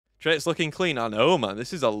Trait's looking clean. I know, man.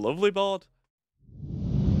 This is a lovely board.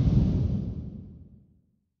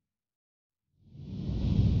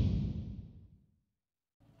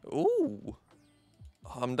 Ooh.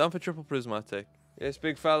 I'm down for triple prismatic. Yes,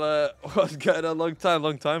 big fella. What's going on? Long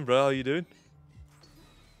time, bro. How you doing?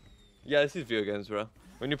 Yeah, this is video games, bro.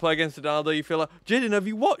 When you play against Ronaldo, you feel like... Jaden, have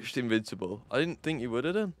you watched Invincible? I didn't think you would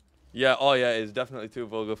have done. Yeah, oh yeah, it's definitely too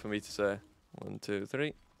vulgar for me to say. 1, 2,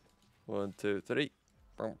 3. 1, 2, 3.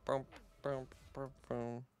 Boom, boom, boom, boom,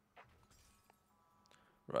 boom.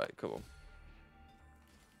 Right, come on.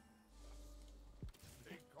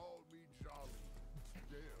 They call me Jolly.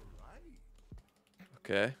 They're right.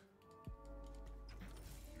 Okay.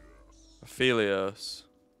 Aphelios.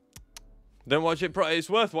 Don't watch it. It's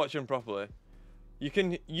worth watching properly. You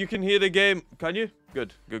can hear the game. Can you?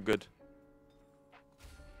 Good.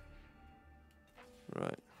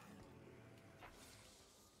 Right.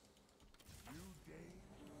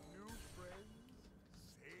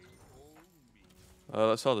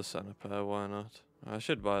 Let's hold the center pair. Why not? I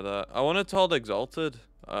should buy that. I wanted to hold Exalted.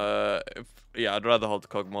 Yeah, I'd rather hold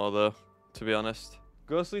Cogmore though, to be honest.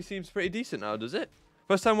 Ghostly seems pretty decent now, does it?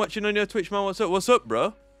 First time watching on your Twitch, man. What's up? What's up,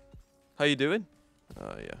 bro? How you doing?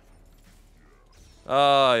 Oh yeah.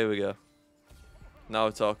 Ah, here we go. Now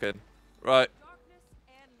we're talking. Right.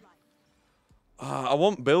 I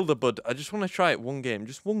won't build a bud. I just want to try it one game.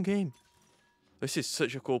 Just one game. This is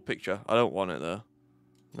such a cool picture. I don't want it though.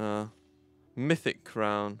 No. Mythic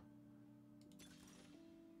Crown.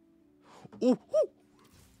 Ooh, ooh.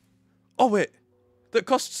 Oh wait. That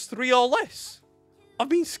costs 3 or less. I've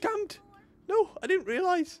been scammed. No, I didn't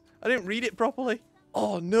realise. I didn't read it properly.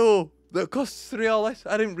 Oh no. That costs 3 or less.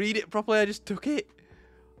 I didn't read it properly. I just took it.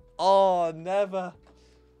 Oh, never.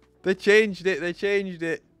 They changed it. They changed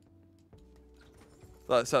it.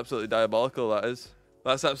 That's absolutely diabolical, that is.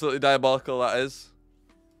 That's absolutely diabolical, that is.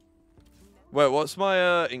 Wait, what's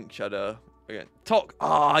my ink shadow? Again.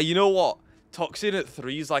 You know what? Toxin at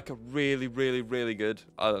 3 is like a really good.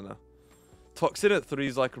 I don't know. Toxin at 3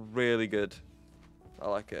 is like really good. I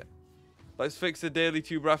like it. Let's fix the daily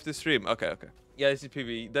tuber after stream. Okay. Yeah, this is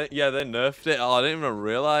PBE. Yeah, they nerfed it. Oh, I didn't even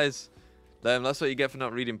realize. Damn, that's what you get for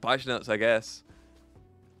not reading patch notes, I guess.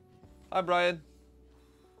 Hi, Brian.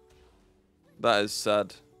 That is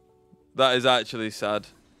sad. That is actually sad.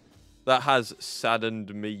 That has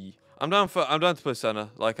saddened me. I'm down to play Senna.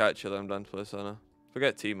 Like, actually, I'm down to play Senna.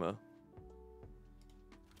 Forget Teemo.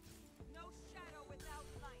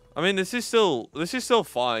 I mean, this is still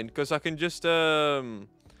fine because I can just all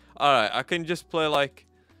right, I can just play like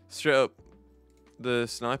straight up the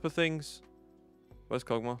sniper things. Where's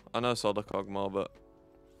Cogmore? I know I saw the Cogmore, but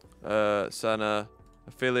Senna,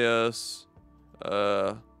 Aphelios,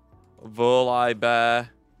 Volibear.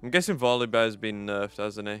 I'm guessing Volibear's been nerfed,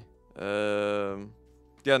 hasn't he?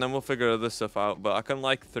 Yeah, and then we'll figure other stuff out. But I can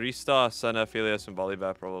like 3-star Senna, Aphelios, and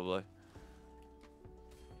Volibear probably.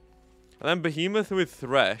 And then Behemoth with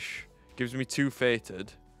Thresh gives me 2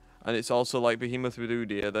 Fated. And it's also like Behemoth with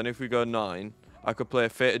Udyr. Then if we go 9, I could play a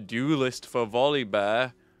Fated Duelist for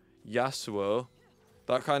Volibear, Yasuo.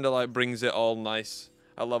 That kind of like brings it all nice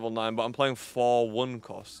at level 9. But I'm playing 4-1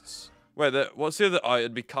 costs. Wait, what's the other? Oh,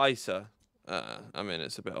 it'd be Kai'Sa. I mean,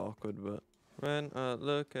 it's a bit awkward, but... When I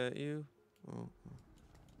look at you... Oh.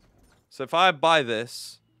 So if I buy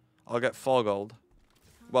this, I'll get 4 gold.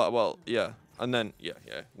 Well, yeah. And then, yeah.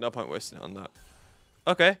 No point wasting it on that.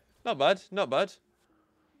 Okay. Not bad.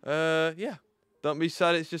 Yeah. Don't be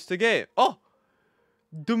sad, it's just a game. Oh!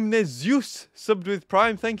 Dumnezeus subbed with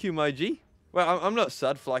Prime. Thank you, my G. Well, I'm not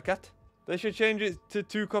sad, Flycat. They should change it to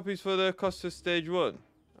 2 copies for the cost of stage 1.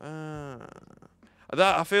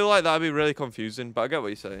 I feel like that'd be really confusing, but I get what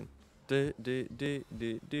you're saying.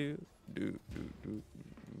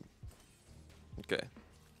 Okay.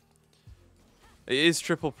 It is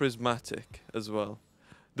triple prismatic as well.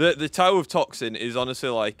 The Tower of Toxin is honestly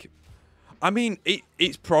like, I mean,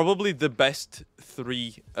 it's probably the best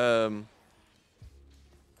 3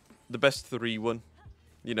 one.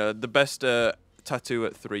 You know, the best tattoo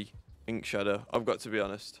at 3 ink shadow. I've got to be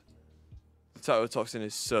honest. The Tower of Toxin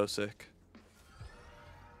is so sick.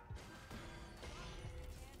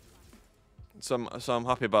 So I'm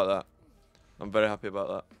happy about that. I'm very happy about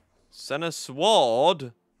that. Senna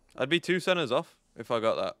Sword. I'd be 2 Sennas off if I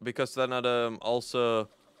got that. Because then I'd also...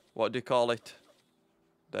 What do you call it?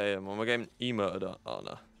 Damn, am I getting emoted on? Oh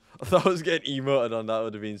no. I thought I was getting emoted on. That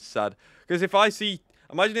would have been sad. Because if I see...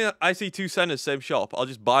 Imagine I see 2 Sennas, same shop. I'll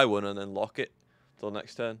just buy one and then lock it till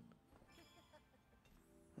next turn.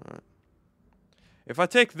 Alright. If I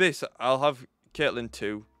take this, I'll have Caitlyn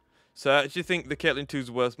 2. So I actually think the Caitlyn 2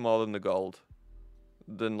 is worth more than the gold.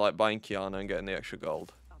 Than like buying Kiana and getting the extra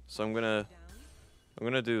gold. So I'm gonna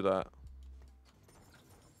do that.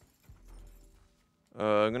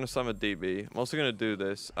 I'm gonna slam a DB. I'm also gonna do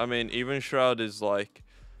this. I mean, even Shroud is like,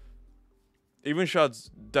 even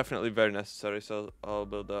Shroud's definitely very necessary, so I'll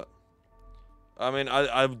build that. I mean,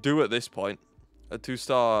 I'll do at this point. A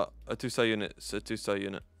two-star unit. It's a 2-star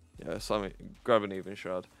unit. Yeah, so grab an even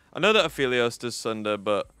Shroud. I know that Aphelios does Sunder,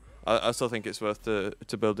 but I still think it's worth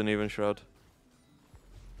to build an even Shroud.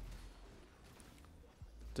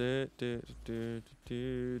 Do.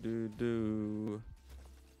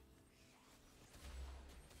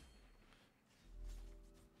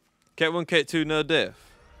 Kate 1, Kate 2, no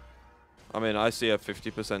diff. I mean, I see a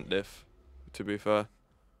 50% diff, to be fair.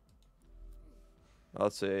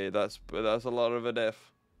 I'd say that's a lot of a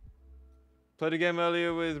diff. Played a game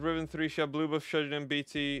earlier with Riven 3, she had blue buff, Shojin,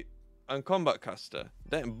 BT, and combat caster.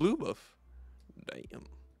 Damn, blue buff. Damn.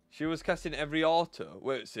 She was casting every auto.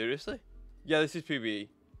 Wait, seriously? Yeah, this is PBE.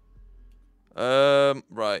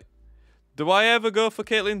 Right. Do I ever go for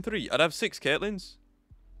Caitlyn 3? I'd have 6 Caitlyn's.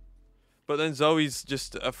 But then Zoe's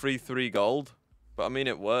just a free 3 gold. But I mean,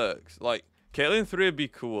 it works. Like, Caitlyn 3 would be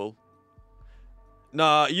cool.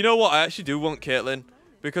 Nah, you know what? I actually do want Caitlyn.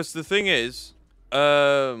 Because the thing is,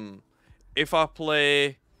 if I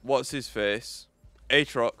play, what's his face?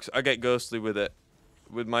 Aatrox, I get ghostly with it.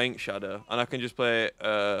 With my Ink Shadow. And I can just play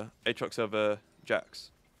Aatrox over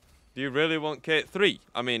Jax. Do you really want Kate 3?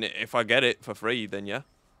 I mean, if I get it for free, then yeah.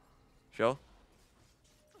 Sure.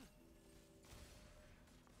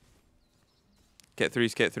 Kate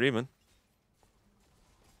 3's Kate 3, man.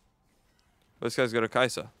 This guy's got a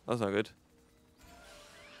Kai'Sa. That's not good.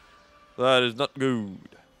 That is not good.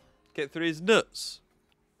 Kate 3 is nuts.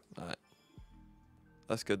 Alright.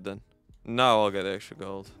 That's good then. Now I'll get the extra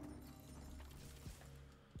gold.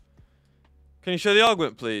 Can you show the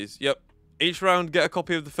augment, please? Yep. Each round, get a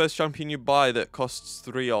copy of the first champion you buy that costs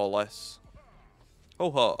 3 or less.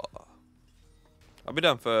 Ho ha. I'll be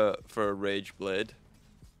down for a Rage Blade.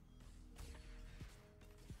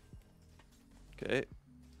 Okay.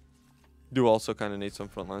 Do also kind of need some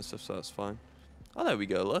frontline stuff, so that's fine. Oh, there we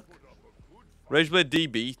go, look. Rage Blade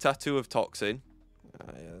DB, Tattoo of Toxin.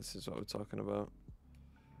 Ah, yeah, this is what we're talking about.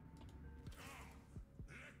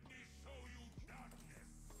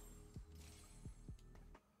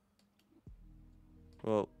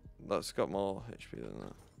 Well, that's got more HP than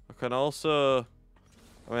that. I can also...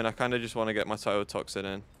 I mean, I kind of just want to get my Tattoo of Toxin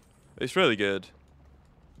in. It's really good.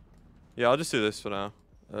 Yeah, I'll just do this for now.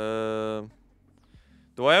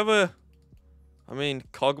 Do I ever... I mean,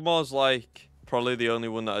 Kog'Maw's like probably the only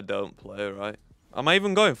one that I don't play, right? Am I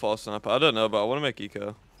even going for Sniper? I don't know, but I want to make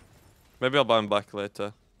eco. Maybe I'll buy him back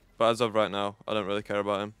later. But as of right now, I don't really care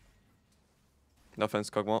about him. No offense,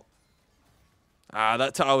 Kog'Maw. Ah,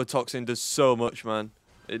 that Tower Toxin does so much, man.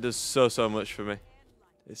 It does so much for me.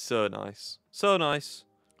 It's so nice. So nice.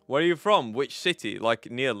 Where are you from? Which city?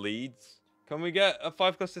 Like near Leeds? Can we get a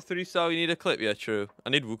 5-cost 3-star? You need a clip? Yeah, true. I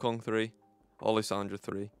need Wukong 3. Or Lysandra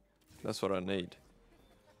 3. That's what I need.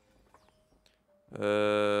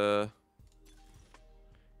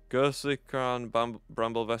 Ghostly Crown,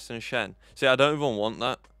 Bramble Vest, and Shen. See, I don't even want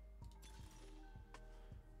that.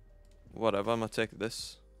 Whatever, I'm gonna take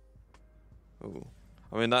this. Ooh.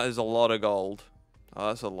 I mean, that is a lot of gold. Oh,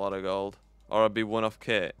 that's a lot of gold. Or I'd be 1 off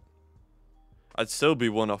Kate. I'd still be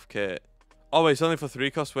 1 off Kate. Oh, wait, it's only for 3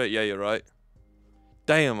 cost. Wait, yeah, you're right.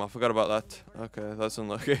 Damn, I forgot about that. Okay, that's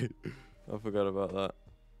unlucky. I forgot about that.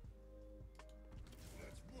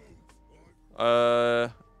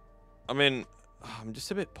 I mean, I'm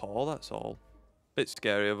just a bit poor, that's all. Bit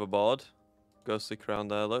scary overboard. Ghostly Crown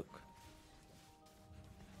there, look.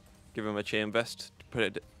 Give him a chain vest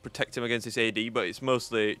to protect him against this AD, but it's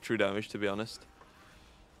mostly true damage, to be honest.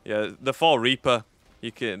 Yeah, the 4 Reaper,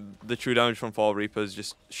 the true damage from 4 Reaper is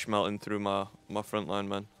just schmelting through my front line,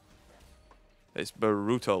 man. It's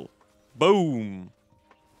brutal. Boom!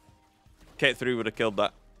 Kate 3 would have killed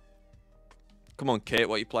that. Come on, Kate,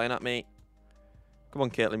 what are you playing at, mate? Come on,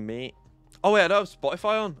 Caitlyn, mate. Oh, wait, I don't have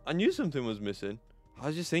Spotify on. I knew something was missing. I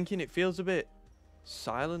was just thinking it feels a bit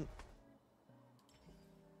silent.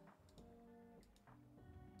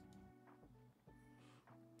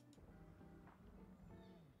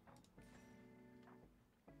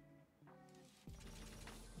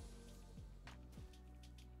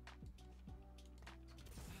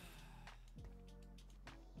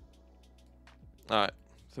 Alright,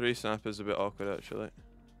 3 snipers a bit awkward, actually.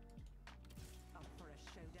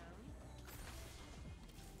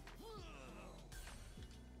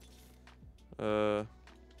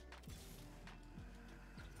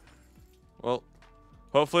 Well,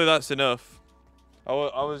 hopefully that's enough. I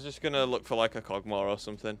was just gonna look for like a Kog'Maw or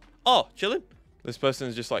something. Oh, chilling. This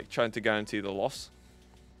person's just like trying to guarantee the loss.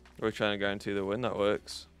 We're trying to guarantee the win. That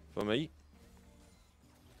works for me.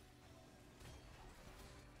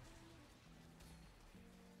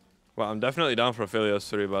 Well, I'm definitely down for Aphelios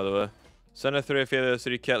 3, by the way. Senna 3, Aphelios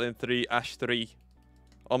 3, Caitlyn 3, Ashe 3.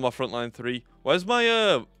 On my front line 3. Where's my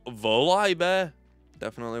Voli Bear?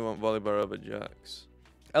 Definitely want Voli Bear over Jax.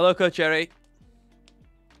 Hello, Coach Cherry.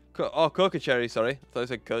 Coca Cherry, sorry. I thought I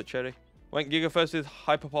said Coach Cherry. Went Giga first with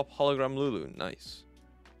Hyperpop Hologram Lulu. Nice.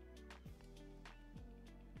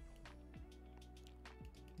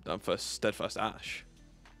 Done for Steadfast Ashe.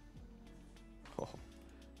 Oh,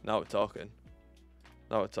 now we're talking.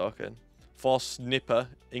 Now we're talking. Force Snipper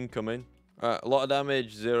incoming. Alright, a lot of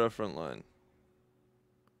damage, 0 frontline.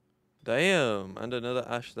 Damn, and another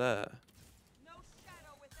Ashe there.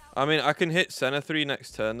 I mean, I can hit Senna 3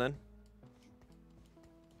 next turn then.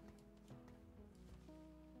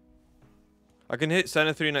 I can hit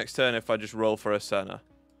Senna 3 next turn if I just roll for a Senna.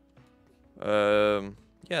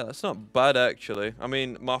 Yeah, that's not bad actually. I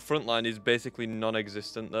mean, my front line is basically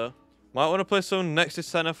non-existent though. Might want to play someone next to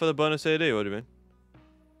Senna for the bonus AD, what do you mean?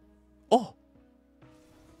 Oh!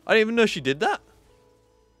 I didn't even know she did that.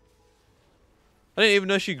 I didn't even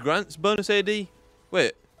know she grants bonus AD.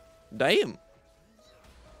 Wait. Damn.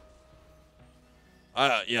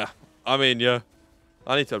 Yeah. I mean, yeah.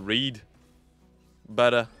 I need to read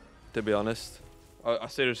better, to be honest. I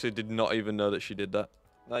seriously did not even know that she did that.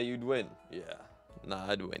 Nah, you'd win. Yeah.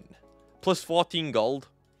 Nah, I'd win. Plus 14 gold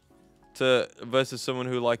versus someone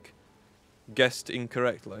who, like, guessed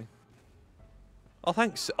incorrectly. Oh,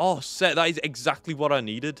 thanks. Oh, Set. That is exactly what I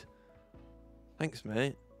needed. Thanks,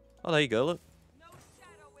 mate. Oh, there you go, look.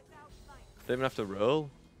 Don't even have to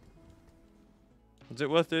roll. Is it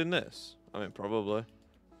worth doing this? I mean, probably.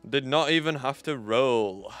 Did not even have to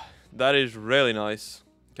roll. That is really nice.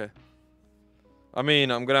 Okay. I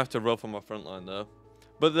mean, I'm going to have to roll for my front line, though.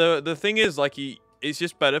 But the thing is, like, it's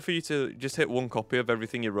just better for you to just hit one copy of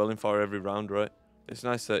everything you're rolling for every round, right? It's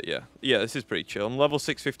nice that, yeah. Yeah, this is pretty chill. I'm level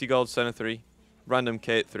 650 gold, Senna 3. Random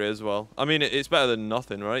Kate 3 as well. I mean, it's better than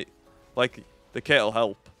nothing, right? Like, the Kate will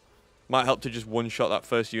help. Might help to just one-shot that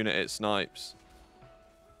first unit it snipes.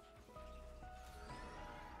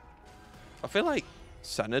 I feel like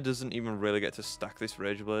Senna doesn't even really get to stack this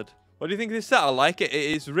Rage Blade. What do you think of this set? I like it.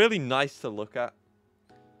 It's really nice to look at.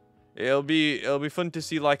 It'll be fun to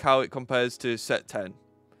see like how it compares to set 10.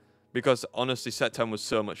 Because honestly, set 10 was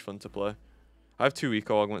so much fun to play. I have 2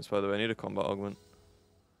 eco augments, by the way. I need a combat augment.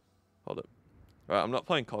 Hold up. Right, I'm not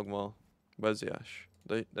playing Cogmore. Where's the Ashe?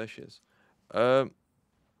 There she is.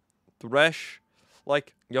 Thresh.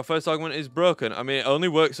 Like, your first augment is broken. I mean, it only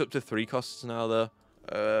works up to 3 costs now, though.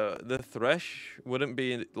 The Thresh wouldn't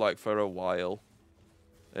be, like, for a while.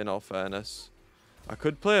 In all fairness. I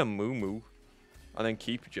could play a Moo and then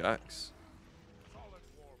keep Jax.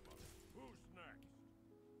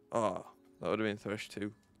 Oh, that would have been Thresh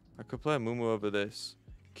too. I could play a Moo over this,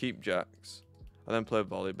 keep Jax, and then play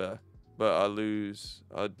Volley Bear. But I'd lose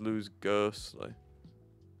Ghostly.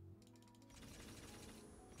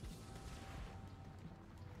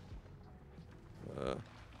 I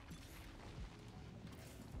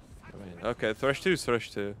mean, okay, Thresh 2 is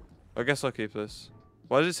Thresh 2. I guess I'll keep this.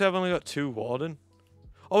 Why does it say I've only got 2 Warden?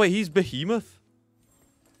 Oh wait, he's Behemoth.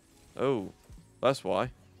 Oh, that's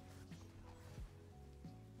why.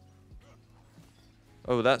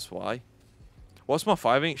 Oh, that's why. What's my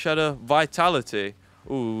 5-ink shadow? Vitality.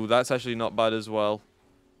 Ooh, that's actually not bad as well.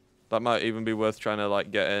 That might even be worth trying to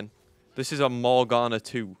like get in. This is a Morgana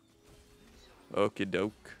 2. Okie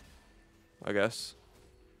doke. I guess.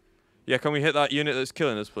 Yeah, can we hit that unit that's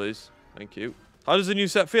killing us, please? Thank you. How does the new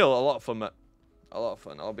set feel? A lot of fun, mate. A lot of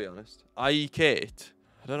fun, I'll be honest. I.e. Kate.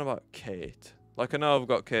 I don't know about Kate. Like, I know I've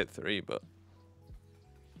got Kate 3, but...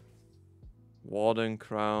 Warden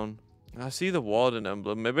Crown. I see the Warden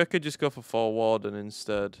emblem. Maybe I could just go for 4 Warden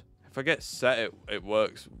instead. If I get Set, it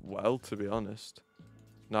works well, to be honest.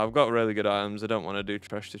 No, I've got really good items. I don't want to do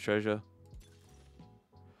trash to treasure.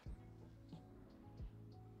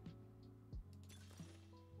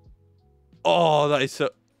 Oh, that is so...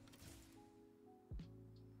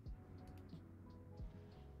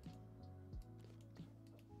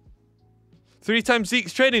 3 times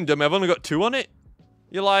Zeke's trading dummy. I've only got 2 on it.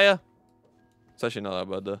 You liar. It's actually not that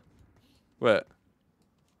bad though. Wait.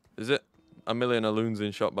 Is it? A million Aloons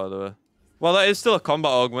in shot, by the way. Well, that is still a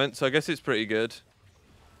combat augment, so I guess it's pretty good.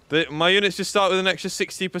 My units just start with an extra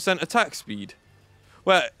 60% attack speed.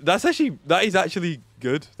 Well, that is actually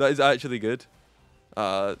good. That is actually good.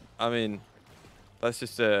 I mean, that's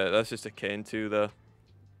just a Kane 2 though.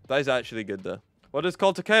 That is actually good though. What does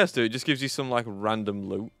Call to Chaos do? It just gives you some like random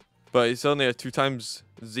loot. But it's only a 2 times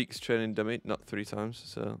Zeke's training dummy, not 3 times.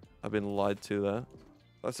 So I've been lied to there.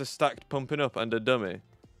 That's a stacked pumping up and a dummy.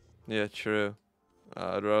 Yeah, true.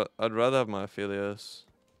 I'd rather have my Aphelios.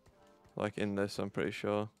 Like in this, I'm pretty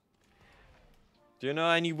sure. Do you know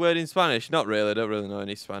any word in Spanish? Not really. I don't really know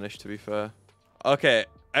any Spanish, to be fair. Okay,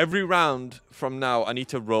 every round from now, I need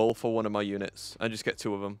to roll for one of my units. And just get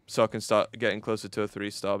 2 of them. So I can start getting closer to a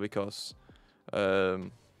 3-star because...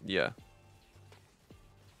 yeah.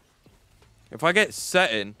 If I get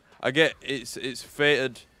setting, I get... It's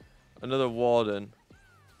fated another warden.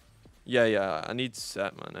 Yeah. I need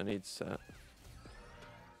set, man. I need set.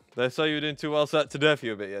 They saw you were doing too well set to death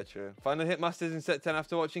you a bit, yeah, true. Find the hitmasters in set 10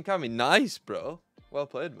 after watching Cammy. Nice, bro. Well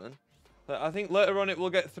played, man. I think later on it will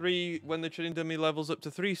get 3 when the training dummy levels up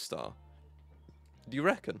to 3-star. Do you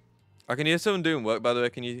reckon? I can hear someone doing work, by the way.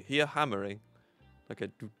 Can you hear hammering? Like a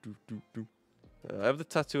do. I have the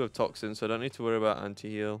tattoo of toxin, so I don't need to worry about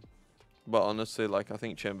anti-heal. But honestly, like, I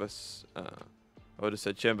think Chainvest... I would have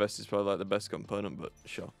said Chainvest is probably like the best component, but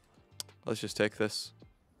sure. Let's just take this.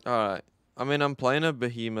 Alright. I mean, I'm playing a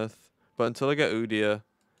Behemoth, but until I get Udyr,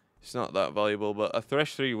 it's not that valuable. But a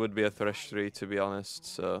Thresh 3 would be a Thresh 3, to be honest,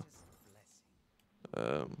 so...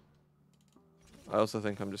 I also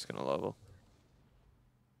think I'm just going to level.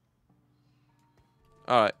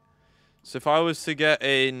 Alright. So if I was to get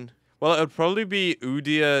in... Well, it would probably be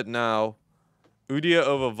Udyr now. Udyr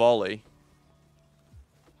over Volley.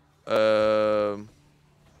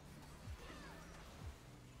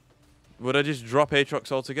 Would I just drop Aatrox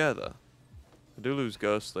altogether? I do lose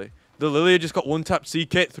Ghostly. The Lilia just got 1-tapped. See,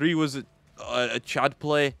 Kate 3 was a Chad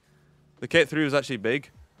play. The Kate 3 was actually big.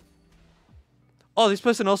 Oh, this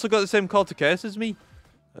person also got the same call to case as me.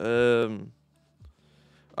 Alright.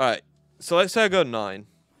 So let's say I go 9.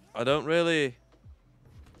 I don't really...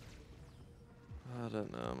 I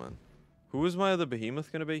don't know, man. Who was my other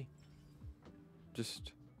Behemoth going to be?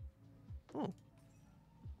 Just... Oh.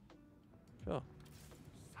 Sure.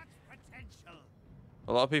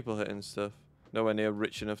 A lot of people hitting stuff. Nowhere near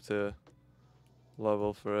rich enough to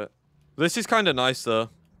level for it. This is kind of nice, though.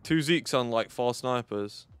 2 Zekes on, like, 4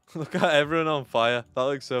 snipers. Look at everyone on fire. That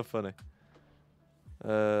looks so funny.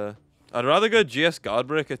 I'd rather go GS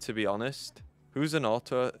Guardbreaker, to be honest. Who's an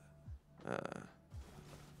auto?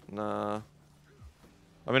 Nah.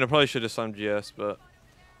 I mean, I probably should have signed GS, but...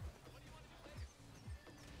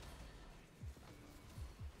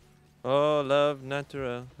 Oh, love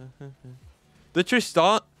natural. The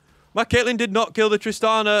Tristan. My Caitlyn did not kill the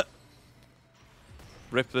Tristana.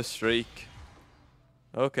 Rip the streak.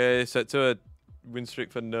 Okay, set to a win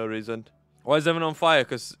streak for no reason. Why is everyone on fire?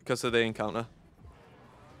 Because of the encounter.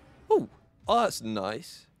 Ooh. Oh, that's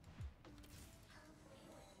nice.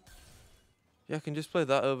 Yeah, I can just play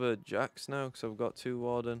that over Jax now because I've got 2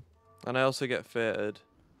 Warden. And I also get fated.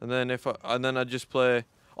 And then I just play...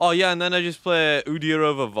 Oh, yeah, and then I just play Udyr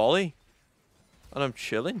over Volley. And I'm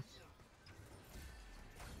chilling.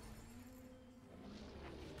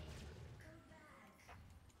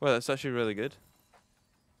 Well, that's actually really good.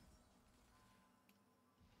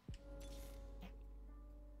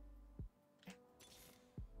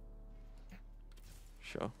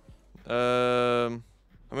 Sure. I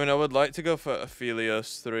mean, I would like to go for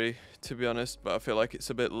Aphelios 3, to be honest, but I feel like it's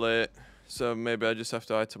a bit late. So maybe I just have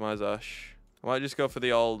to itemize Ashe. I might just go for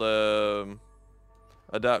the old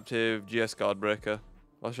adaptive GS Guardbreaker.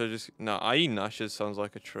 Or should I just... No, IE Ashes sounds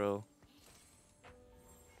like a troll.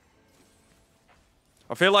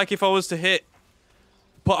 I feel like if I was to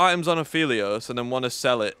put items on Aphelios and then want to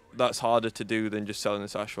sell it, that's harder to do than just selling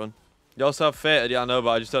this Ashe one. You also have Fated, yeah, I know, but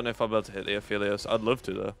I just don't know if I'll be able to hit the Aphelios. I'd love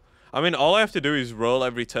to, though. I mean, all I have to do is roll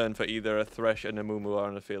every turn for either a Thresh, an Amumu, or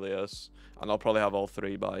an Aphelios. And I'll probably have all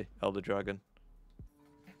 3 by Elder Dragon.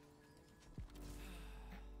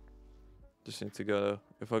 Just need to go...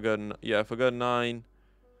 If I go... Yeah, if I go 9...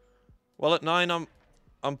 Well, at 9,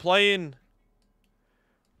 I'm playing...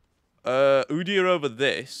 Udyr over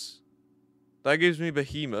this. That gives me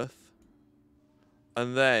Behemoth.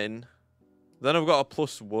 And then I've got a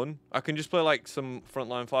 +1. I can just play like some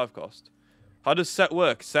frontline 5 cost. How does Set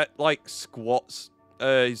work? Set like squats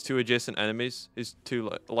his 2 adjacent enemies, his 2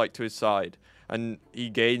 like to his side, and he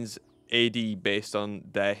gains AD based on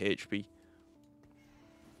their HP.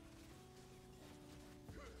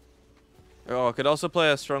 Oh, I could also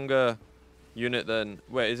play a stronger unit than...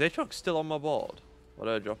 Wait, is Aatrox still on my board? What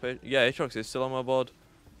did I drop it? Yeah, Aatrox is still on my board.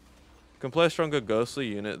 Can play a stronger ghostly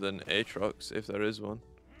unit than Aatrox if there is one.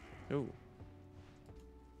 Ooh.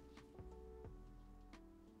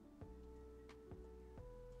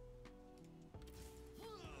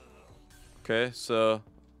 Okay, so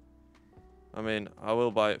I mean, I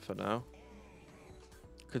will buy it for now.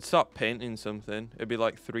 Could start painting something. It'd be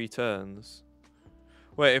like 3 turns.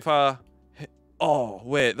 Wait, if I... Oh,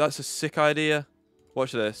 wait, that's a sick idea.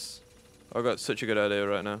 Watch this. I've got such a good idea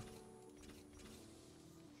right now.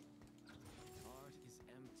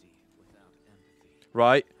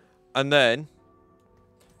 Right, and then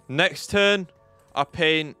next turn I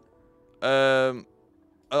paint a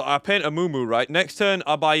Mumu, right? Next turn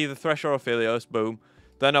I buy either Thresh or Aphelios, boom.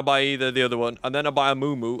 Then I buy either the other one, and then I buy a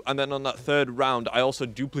Mumu, and then on that 3rd round I also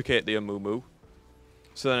duplicate the Mumu.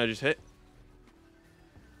 So then I just hit.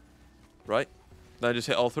 Right? Then I just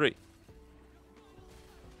hit all 3.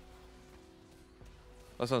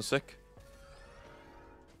 That sounds sick.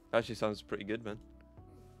 Actually sounds pretty good, man.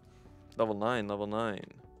 Level 9, level 9.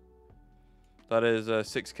 That is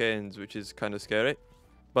 6 canes, which is kind of scary.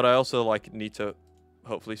 But I also like need to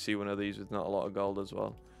hopefully see one of these with not a lot of gold as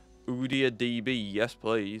well. Udia DB, yes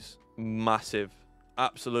please. Massive.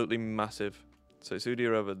 Absolutely massive. So it's Udia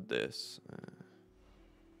over this.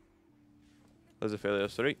 There's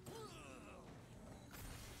Aphelios 3.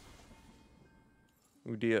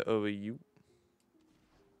 Udia over you.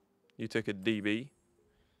 You take a DB.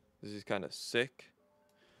 This is kind of sick.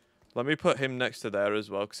 Let me put him next to there as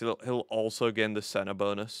well, because he'll also gain the Senna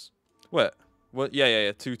bonus. Wait. What?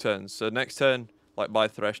 Yeah. 2 turns. So next turn, like buy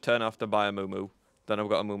Thresh. Turn after buy a Mumu. Then I've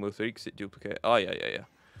got a Mumu 3 because it duplicates. Oh, yeah.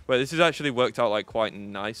 Wait, this has actually worked out like quite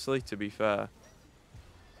nicely, to be fair.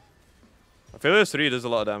 I feel this 3 does a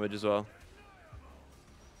lot of damage as well.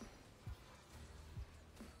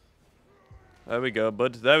 There we go,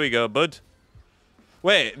 bud. There we go, bud.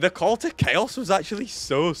 Wait, the call to chaos was actually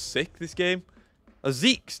so sick this game. A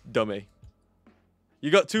Zeke's dummy.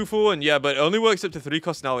 You got 2 for 1, yeah, but it only works up to 3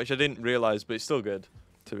 costs now, which I didn't realize, but it's still good,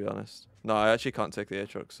 to be honest. No, I actually can't take the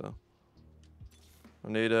Aatrox, so. I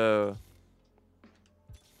need a...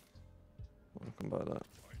 I can buy that.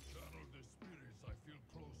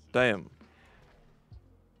 Damn.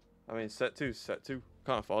 I mean, set 2, set 2.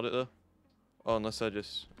 Can't afford it, though. Oh, unless I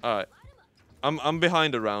just... Alright. I'm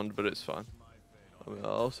behind a round, but it's fine. I mean,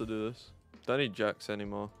 I'll also do this. Don't need jacks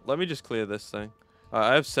anymore. Let me just clear this thing.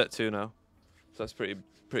 Alright, I have set 2 now. So that's pretty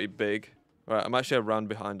big. Alright, I'm actually a round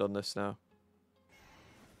behind on this now.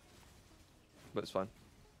 But it's fine.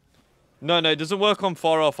 No, it doesn't work on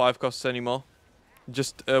 4 or 5 costs anymore.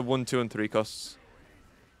 Just 1, 2, and 3 costs.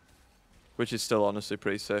 Which is still honestly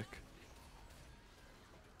pretty sick.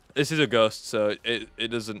 This is a ghost, so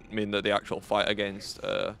it doesn't mean that the actual fight against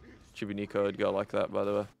Chibuniko would go like that, by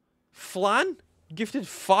the way. Flan? Gifted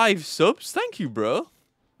 5 subs? Thank you, bro.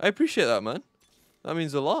 I appreciate that, man. That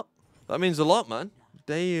means a lot. That means a lot, man.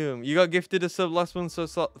 Damn. You got gifted a sub last month, so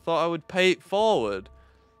thought I would pay it forward.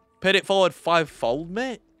 Paid it forward 5-fold,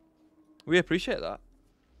 mate. We appreciate that.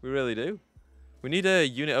 We really do. We need a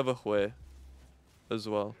unit over Hui as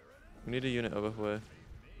well. We need a unit over Hui.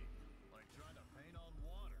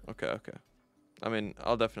 Okay. I mean,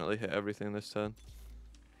 I'll definitely hit everything this turn.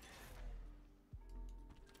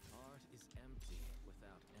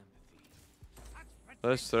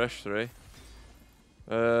 There's Thresh 3.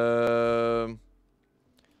 I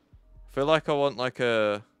feel like I want like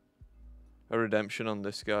a redemption on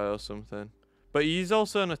this guy or something. But he's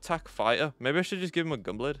also an attack fighter. Maybe I should just give him a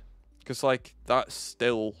Gunblade. Because like that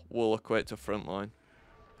still will equate to frontline.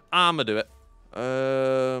 I'ma do it.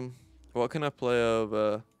 What can I play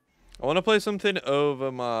over? I want to play something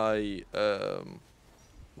over my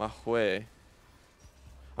my Hui.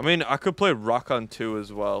 I mean, I could play Rock on 2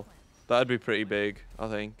 as well. That'd be pretty big, I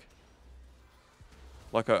think.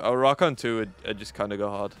 Like a Rock on 2 would just kind of go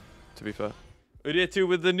hard, to be fair. Udia 2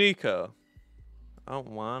 with the Nico. I don't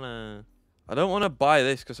wanna buy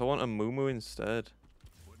this because I want a Mumu instead.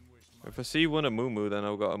 If I see one a Mumu, then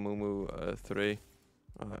I've got a Mumu 3.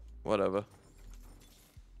 Alright, whatever.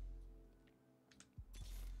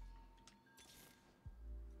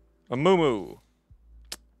 A Mumu.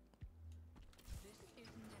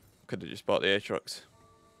 Could have just bought the Aatrox.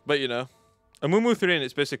 But you know, a Mumu 3 and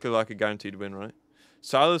it's basically like a guaranteed win, right?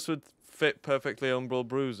 Silas would fit perfectly Umbral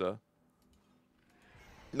Bruiser.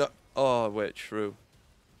 No. Oh, wait, true.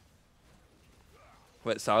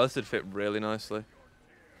 Wait, Silas would fit really nicely.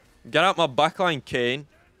 Get out my backline, Kane.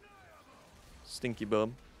 Stinky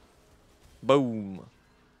bum. Boom.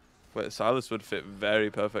 Wait, Silas would fit very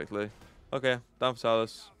perfectly. Okay, damn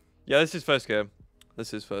Silas. Yeah, this is first game.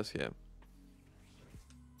 This is first game.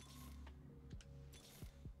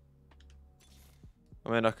 I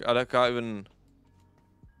mean, I can't even...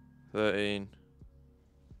 13.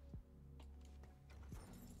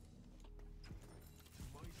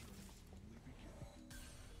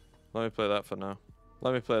 Let me play that for now.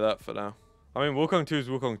 I mean, Wukong 2 is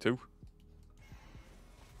Wukong 2.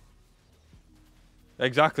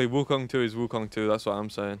 Exactly. Wukong 2 is Wukong 2. That's what I'm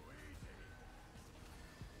saying.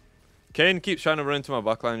 Kane keeps trying to run into my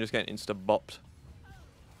backline and just getting insta-bopped.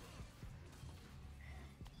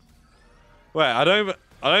 Wait, I don't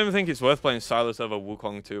even think it's worth playing Silas over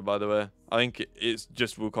Wukong 2, by the way. I think it's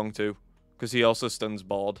just Wukong 2. Because he also stuns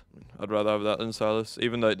board. I'd rather have that than Silas,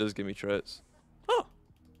 even though it does give me traits. Oh.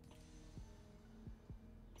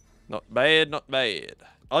 Not bad, not bad.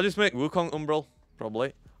 I'll just make Wukong Umbral,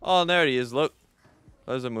 probably. Oh, there he is, look.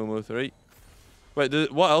 There's a Mumu 3.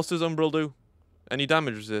 Wait, what else does Umbral do? Any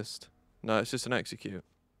damage resist? No, it's just an execute.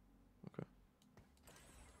 Okay.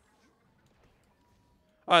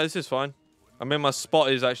 Alright, this is fine. I mean, my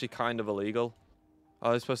spot is actually kind of illegal.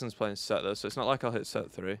 Oh, this person's playing set though, so it's not like I'll hit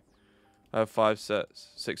set 3. I have 5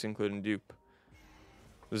 sets, 6 including dupe.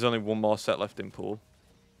 There's only one more set left in pool.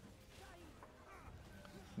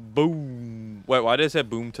 Boom. Wait, why did I say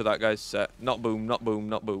boom to that guy's set? Not boom, not boom,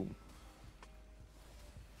 not boom.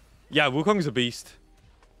 Yeah, Wukong's a beast.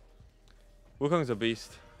 Wukong's a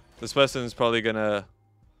beast. This person's probably gonna,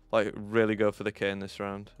 like, really go for the K in this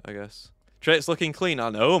round, I guess. Traits looking clean.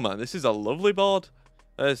 I know, man. This is a lovely board.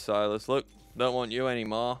 There's Silas. Look, don't want you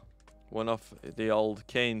anymore. One off the old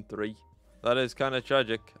Kane 3. That is kind of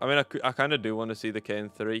tragic. I mean, I kind of do want to see the Kane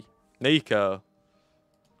 3. Nico.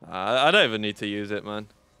 I don't even need to use it, man.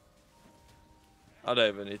 I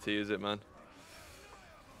don't even need to use it, man.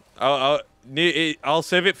 I'll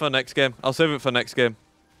save it for next game. I'll save it for next game.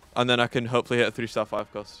 And then I can hopefully hit a 3-star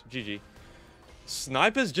 5 cost. GG.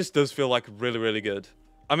 Snipers just does feel like really, really good.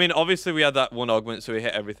 I mean, obviously we had that one augment, so we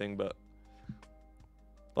hit everything, but...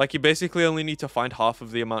 Like, you basically only need to find half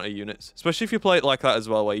of the amount of units. Especially if you play it like that as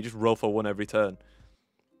well, where you just roll for 1 every turn.